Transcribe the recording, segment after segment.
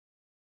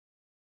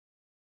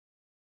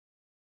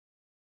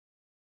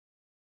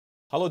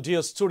Hello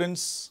dear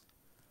students,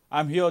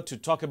 I'm here to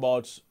talk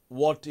about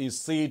what is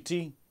CET,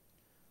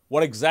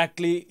 what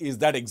exactly is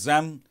that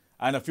exam,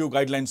 and a few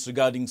guidelines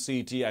regarding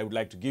CET I would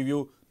like to give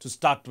you to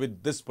start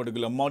with this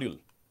particular module.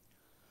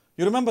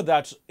 You remember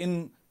that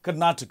in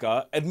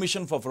Karnataka,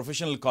 admission for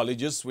professional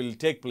colleges will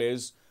take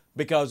place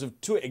because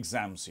of two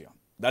exams here.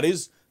 That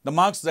is, the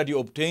marks that you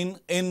obtain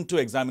in two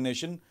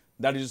examination,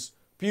 that is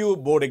PU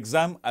board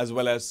exam as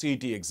well as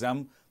CET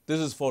exam. This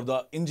is for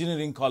the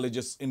engineering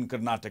colleges in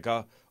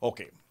Karnataka.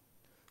 Okay.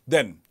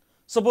 Then,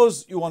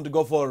 suppose you want to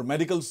go for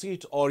medical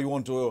seat or you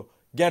want to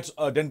get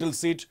a dental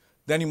seat,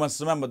 then you must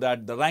remember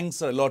that the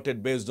ranks are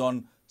allotted based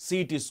on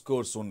CET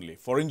scores only.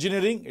 For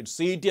engineering, it's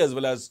CET as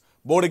well as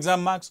board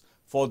exam marks.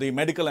 For the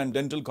medical and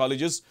dental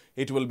colleges,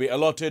 it will be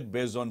allotted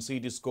based on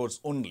CET scores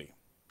only.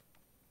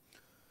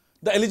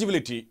 The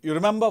eligibility, you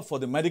remember for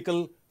the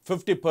medical,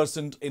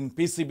 50% in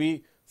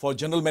PCB for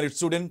general merit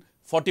student,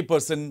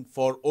 40%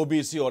 for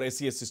OBC or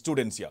SC/ST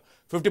students here.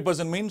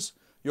 50% means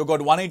you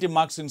got 180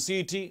 marks in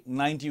CET,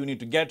 90 you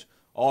need to get,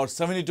 or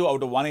 72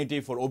 out of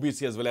 180 for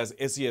OBC as well as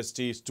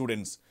SC/ST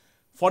students.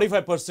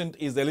 45%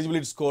 is the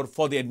eligibility score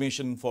for the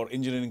admission for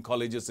engineering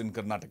colleges in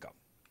Karnataka.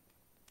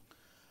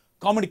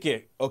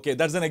 COMEDK, okay,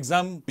 that's an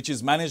exam which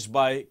is managed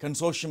by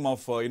consortium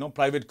of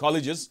private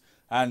colleges,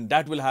 and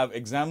that will have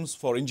exams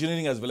for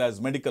engineering as well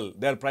as medical.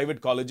 They are private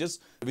colleges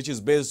which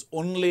is based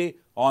only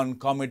on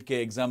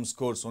COMEDK exam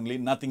scores only,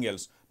 nothing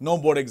else. No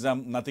board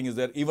exam, nothing is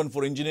there, even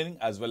for engineering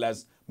as well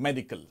as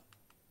medical.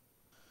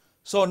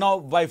 So now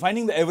by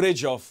finding the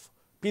average of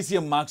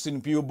PCM marks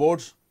in PU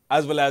boards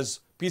as well as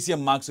PCM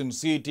marks in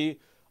CET,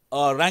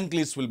 a rank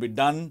list will be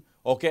done,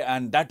 okay,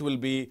 and that will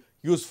be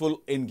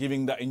useful in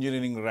giving the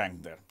engineering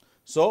rank there.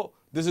 So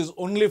this is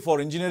only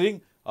for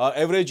engineering.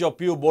 Average of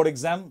PU board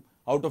exam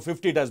out of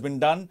 50 it has been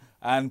done,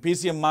 and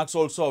PCM marks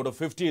also out of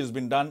 50 has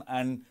been done,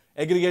 and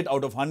aggregate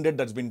out of 100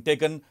 that's been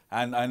taken,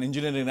 and an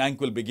engineering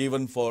rank will be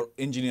given for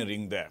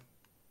engineering there.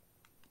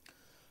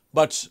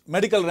 But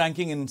medical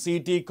ranking in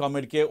CET,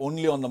 COMEDK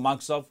only on the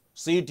marks of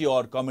CET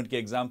or COMEDK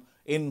exam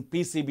in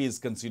PCB is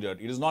considered.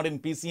 It is not in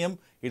PCM,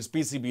 it's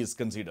PCB is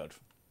considered.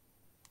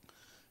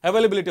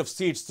 Availability of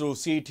seats through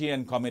CET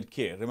and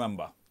COMEDK,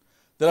 remember.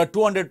 There are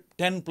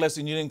 210 plus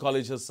engineering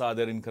colleges are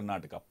there in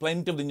Karnataka.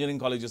 Plenty of the engineering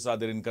colleges are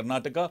there in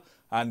Karnataka,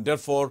 and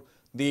therefore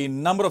the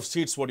number of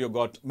seats what you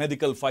got,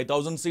 medical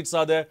 5,000 seats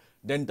are there,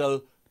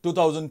 dental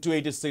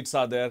 2,280 seats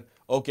are there.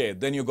 Okay,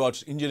 then you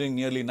got engineering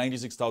nearly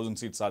 96,000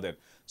 seats are there.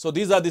 So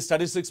these are the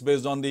statistics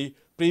based on the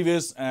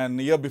previous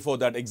and year before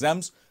that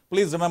exams.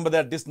 Please remember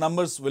that these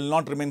numbers will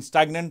not remain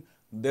stagnant.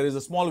 There is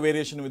a small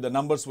variation with the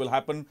numbers will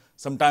happen.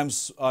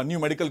 Sometimes new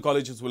medical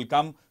colleges will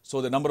come, so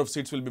the number of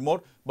seats will be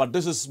more. But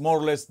this is more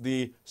or less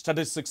the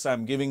statistics I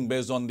am giving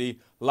based on the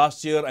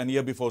last year and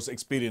year before's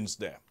experience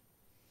there.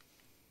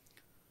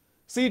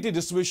 CET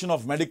distribution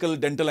of medical,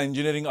 dental,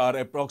 engineering are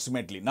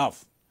approximately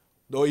enough.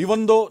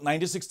 Even though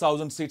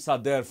 96,000 seats are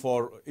there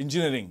for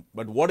engineering,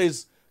 but what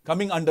is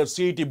coming under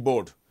CET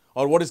board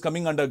or what is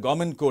coming under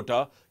government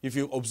quota, if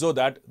you observe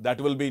that, that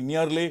will be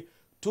nearly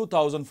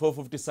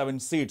 2,457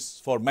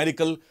 seats for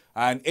medical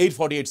and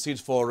 848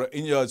 seats for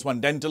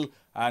dental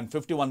and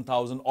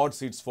 51,000 odd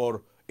seats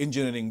for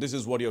engineering. This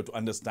is what you have to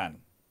understand.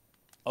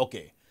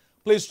 Okay,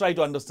 please try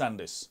to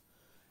understand this.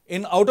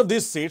 Out of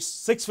these seats,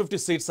 650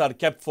 seats are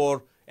kept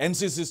for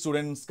NCC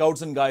students,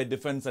 Scouts and Guide,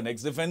 Defense and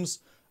Ex-Defense,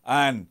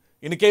 and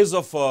in the case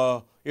of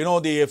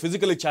the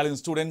physically challenged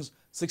students,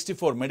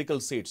 64 medical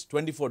seats,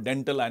 24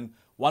 dental and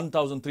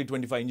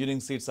 1,325 engineering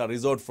seats are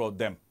reserved for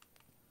them.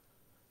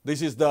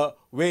 This is the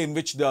way in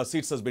which the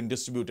seats has been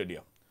distributed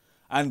here.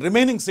 And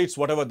remaining seats,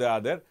 whatever they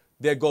are there,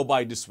 they go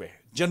by this way.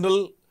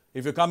 General,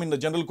 if you come in the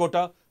general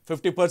quota,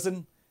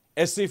 50%,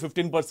 SC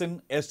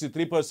 15%, ST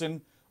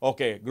 3%,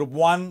 okay, Group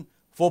 1,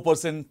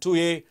 4%,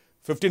 2A,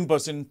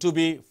 15%,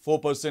 2B,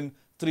 4%,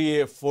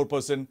 3A,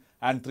 4%,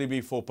 and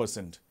 3B,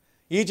 4%.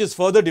 Each is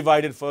further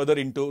divided further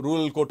into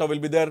rural quota will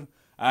be there,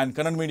 and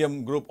Kannada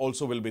medium group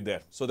also will be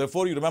there. So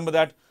therefore, you remember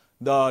that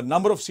the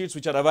number of seats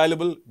which are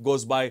available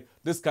goes by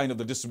this kind of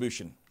the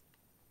distribution.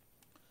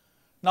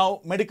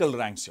 Now, medical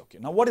ranks. Okay.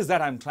 Now, what is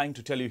that I'm trying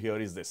to tell you here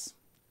is this.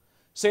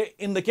 Say,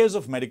 in the case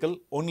of medical,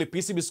 only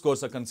PCB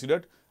scores are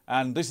considered,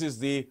 and this is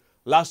the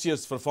last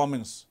year's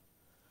performance.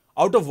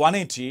 Out of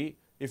 180,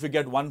 if you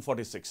get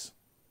 146,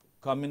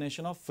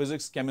 combination of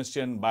physics,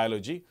 chemistry, and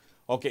biology,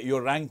 okay,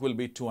 your rank will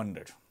be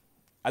 200.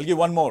 I'll give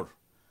one more.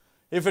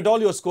 If at all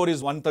your score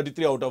is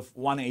 133 out of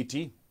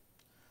 180,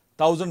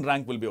 1000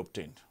 rank will be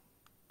obtained.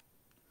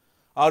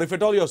 Or if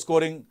at all you're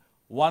scoring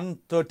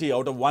 130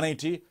 out of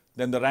 180,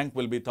 then the rank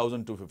will be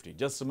 1250.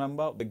 Just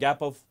remember the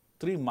gap of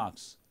 3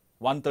 marks,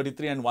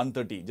 133 and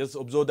 130. Just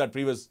observe that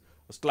previous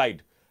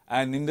slide.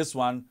 And in this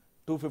one,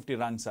 250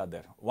 ranks are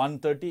there.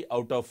 130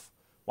 out of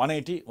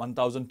 180,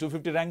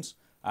 1250 ranks,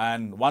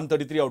 and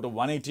 133 out of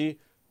 180,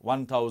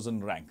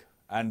 1000 rank.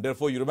 And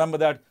therefore, you remember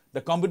that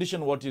the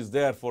competition what is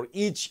there for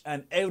each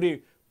and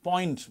every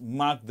point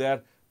marked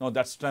there, no,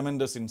 that's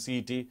tremendous in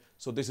CET.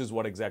 So this is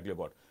what exactly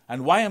about.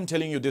 And why I'm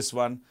telling you this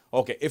one,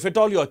 okay, if at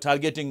all you are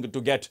targeting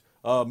to get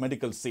a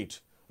medical seat,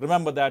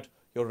 remember that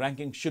your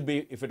ranking should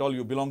be, if at all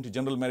you belong to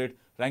general merit,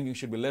 ranking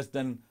should be less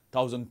than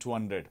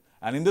 1200.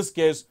 And in this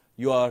case,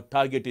 your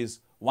target is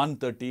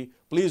 130.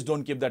 Please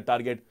don't keep that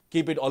target.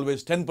 Keep it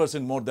always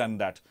 10% more than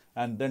that.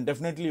 And then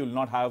definitely you will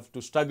not have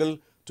to struggle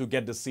to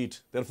get the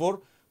seat.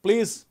 Therefore,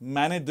 please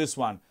manage this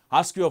one.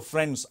 Ask your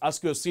friends,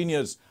 ask your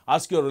seniors,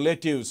 ask your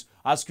relatives,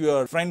 ask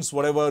your friends,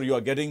 whatever you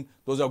are getting,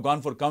 those who have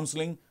gone for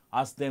counseling,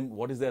 ask them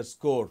what is their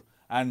score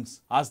and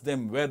ask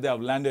them where they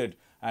have landed.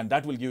 And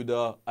that will give you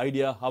the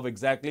idea how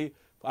exactly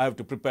I have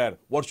to prepare.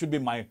 What should be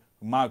my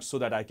marks so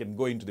that I can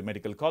go into the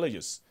medical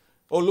colleges.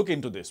 Oh, look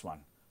into this one.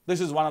 This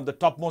is one of the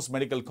topmost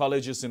medical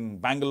colleges in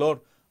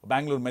Bangalore,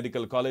 Bangalore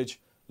Medical College.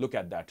 Look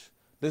at that.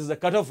 This is the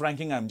cutoff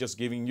ranking I'm just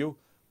giving you.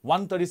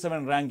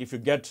 137 rank if you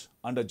get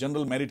under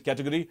general merit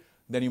category,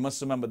 then you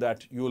must remember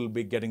that you will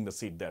be getting the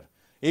seat there.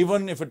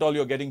 Even if at all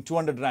you're getting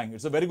 200 rank,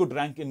 it's a very good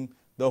rank in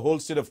the whole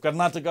state of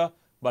Karnataka,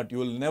 but you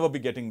will never be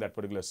getting that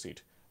particular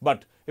seat.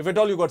 But if at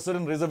all you got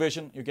certain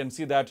reservation, you can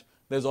see that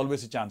there's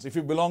always a chance. If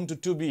you belong to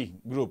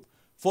 2B group,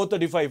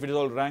 435 if it is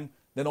all rank,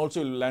 then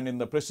also you'll land in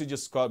the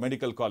prestigious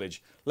medical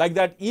college. Like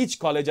that, each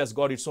college has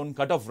got its own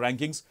cutoff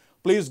rankings.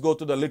 Please go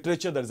to the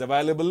literature that is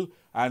available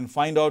and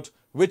find out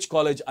which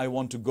college I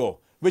want to go,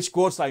 which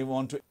course I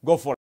want to go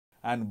for.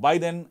 And by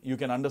then, you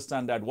can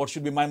understand that what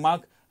should be my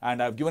mark.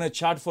 And I've given a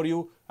chart for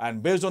you.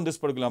 And based on this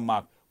particular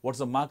mark, what's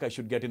the mark I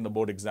should get in the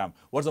board exam?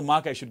 What's the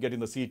mark I should get in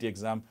the CET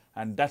exam?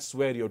 And that's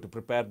where you have to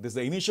prepare. This is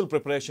the initial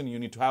preparation you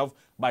need to have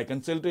by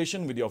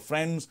consultation with your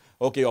friends,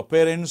 okay, your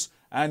parents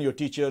and your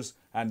teachers.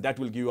 And that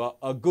will give you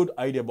a good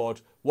idea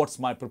about what's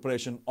my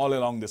preparation all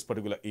along this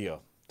particular year.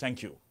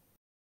 Thank you.